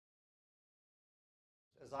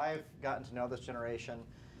as I've gotten to know this generation,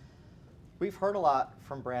 we've heard a lot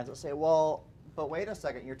from brands that say, well, but wait a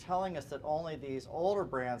second, you're telling us that only these older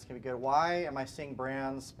brands can be good. Why am I seeing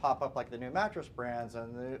brands pop up like the new mattress brands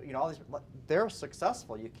and all these? They're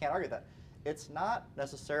successful. You can't argue that. It's not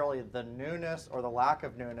necessarily the newness or the lack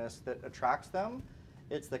of newness that attracts them.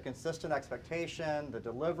 It's the consistent expectation, the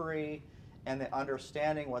delivery, and the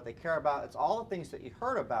understanding what they care about. It's all the things that you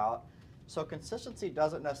heard about. So consistency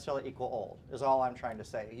doesn't necessarily equal old, is all I'm trying to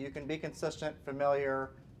say. You can be consistent,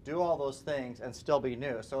 familiar, do all those things and still be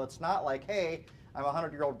new. So it's not like, hey, I'm a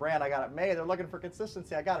 100-year-old brand, I got it made, they're looking for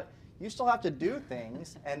consistency, I got it. You still have to do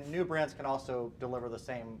things, and new brands can also deliver the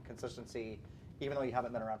same consistency even though you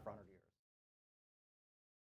haven't been around for 100 years.